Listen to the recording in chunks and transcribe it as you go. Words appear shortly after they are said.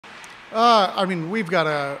I mean, we've got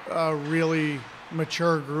a really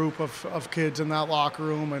mature group of kids in that locker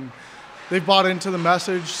room, and they've bought into the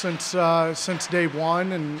message since day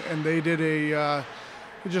one, and they did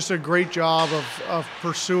just a great job of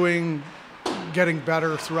pursuing getting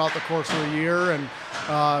better throughout the course of the year, and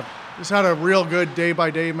just had a real good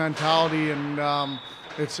day-by-day mentality, and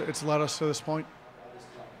it's led us to this point.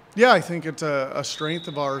 Yeah, I think it's a strength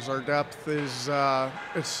of ours. Our depth is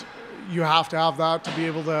you have to have that to be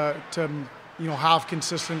able to have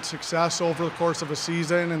consistent success over the course of a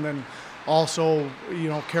season, and then also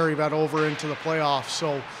carry that over into the playoffs.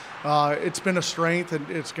 So it's been a strength, and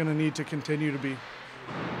it's going to need to continue to be.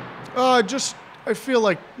 I feel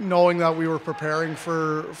like knowing that we were preparing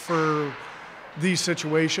for these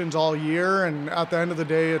situations all year, and at the end of the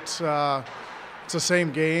day, it's the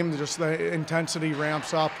same game. Just the intensity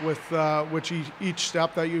ramps up with each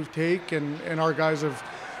step that you take, and our guys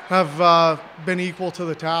have been equal to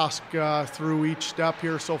the task through each step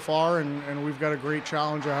here so far, and we've got a great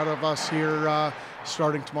challenge ahead of us here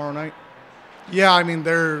starting tomorrow night. Yeah, I mean,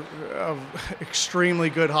 they're an extremely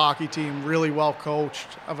good hockey team, really well coached.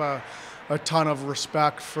 Have a ton of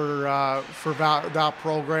respect for that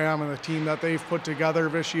program and the team that they've put together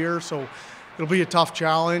this year. So it'll be a tough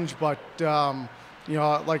challenge, but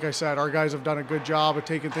like I said, our guys have done a good job of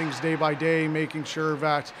taking things day by day, making sure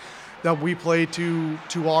that we play to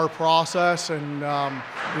our process, and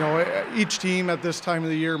each team at this time of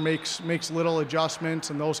the year makes little adjustments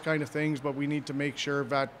and those kind of things, but we need to make sure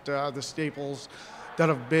that the staples that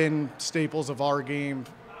have been staples of our game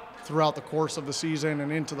throughout the course of the season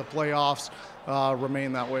and into the playoffs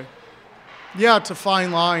remain that way. Yeah, it's a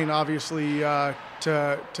fine line, obviously,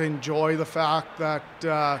 to enjoy the fact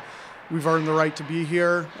that we've earned the right to be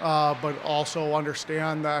here, but also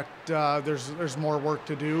understand that there's more work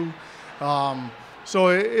to do. So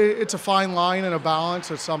it's a fine line and a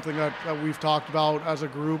balance. It's something that we've talked about as a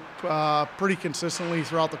group pretty consistently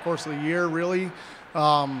throughout the course of the year, really.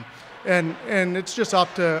 And it's just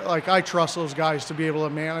up to, I trust those guys to be able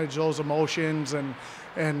to manage those emotions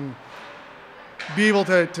and be able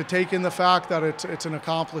to take in the fact that it's an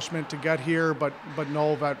accomplishment to get here, but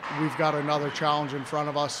know that we've got another challenge in front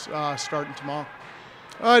of us starting tomorrow.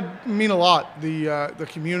 It'd mean a lot. The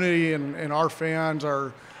community and our fans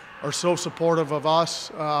are so supportive of us.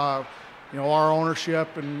 Our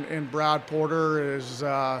ownership and Brad Porter is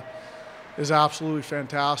absolutely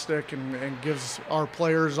fantastic, and gives our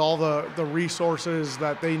players all the resources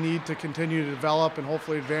that they need to continue to develop and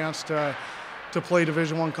hopefully advance to play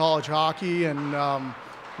Division I college hockey. And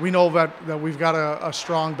we know that we've got a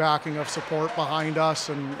strong backing of support behind us,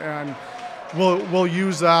 and we'll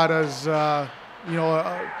use that as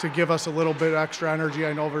to give us a little bit extra energy.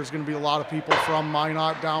 I know there's going to be a lot of people from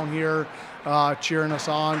Minot down here cheering us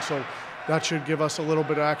on, so that should give us a little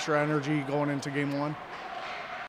bit of extra energy going into Game 1.